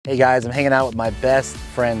Hey guys, I'm hanging out with my best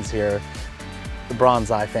friends here, the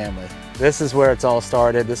Bronzai family. This is where it's all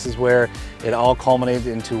started. This is where it all culminated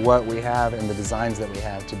into what we have and the designs that we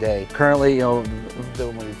have today. Currently,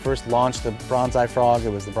 when we first launched the Bronzai Frog, it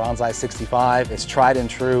was the Bronzai 65. It's tried and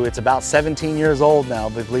true. It's about 17 years old now,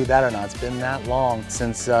 believe that or not. It's been that long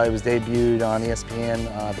since it was debuted on ESPN,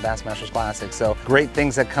 the Bassmasters Classic. So great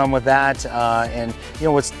things that come with that. And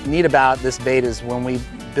what's neat about this bait is when we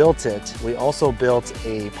built it, we also built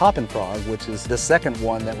a poppin' frog, which is the second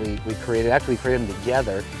one that we created. Actually, we created them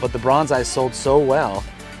together, but the Bronzai sold so well,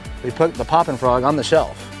 we put the poppin' frog on the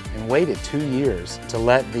shelf and waited 2 years to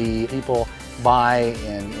let the people buy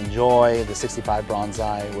and enjoy the 65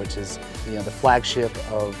 Bronzai, which is the flagship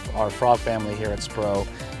of our frog family here at SPRO.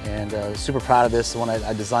 And super proud of this one.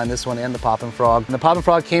 I designed this one and the poppin' frog. And the poppin'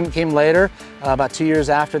 frog came later, about 2 years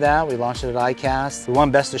after that. We launched it at ICAST. We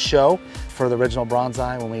won Best of Show for the original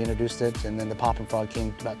Bronzai when we introduced it, and then the poppin' frog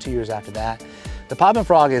came about 2 years after that. The poppin'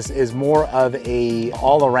 frog is more of a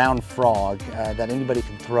all-around frog that anybody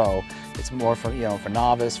can throw. It's more for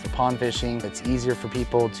novice, for pond fishing. It's easier for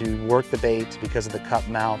people to work the bait because of the cup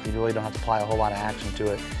mouth. You really don't have to apply a whole lot of action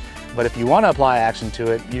to it. But if you want to apply action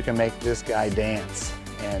to it, you can make this guy dance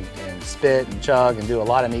and spit and chug and do a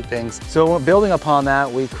lot of neat things. So building upon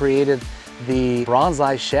that, we created the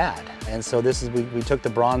Bronzai shad. And so we took the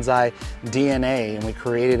Bronzai DNA and we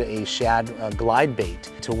created a shad glide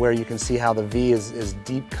bait to where you can see how the V is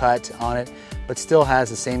deep cut on it, but still has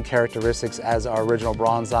the same characteristics as our original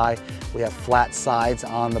Bronzai. We have flat sides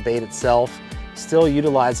on the bait itself, still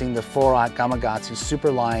utilizing the 4-aught Gamakatsu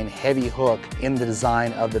Superline heavy hook in the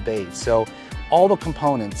design of the bait. So all the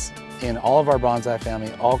components in all of our Bronzai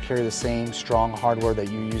family all carry the same strong hardware that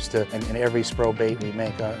you used to in every SPRO bait we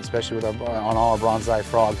make, especially with on all our Bronzai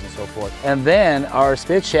frogs and so forth. And then our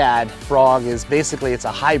spit shad frog is basically, it's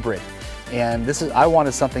a hybrid. And I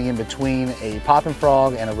wanted something in between a poppin'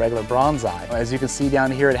 frog and a regular Bronzai. As you can see down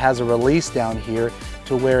here, it has a release down here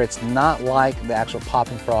to where it's not like the actual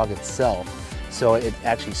poppin' frog itself. So it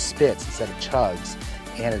actually spits instead of chugs.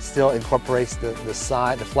 And it still incorporates the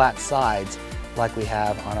flat sides like we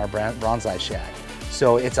have on our Bronzai shad.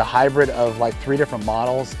 So it's a hybrid of like 3 different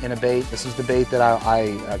models in a bait. This is the bait that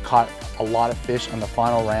I caught a lot of fish on the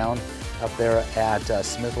final round up there at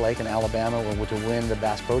Smith Lake in Alabama to win the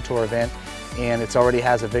Bass Pro Tour event. And it already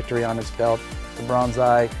has a victory on its belt. The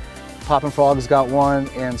Bronzai poppin' frog's got one,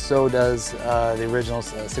 and so does the original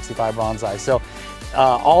 65 Bronzai. So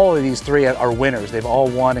all of these 3 are winners. They've all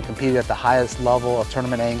won and competed at the highest level of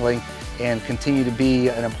tournament angling and continue to be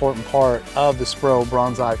an important part of the SPRO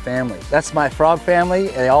Bronzai family. That's my frog family.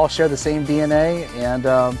 They all share the same DNA, and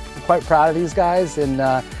I'm quite proud of these guys. And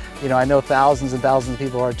I know thousands and thousands of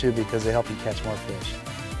people are too, because they help you catch more fish.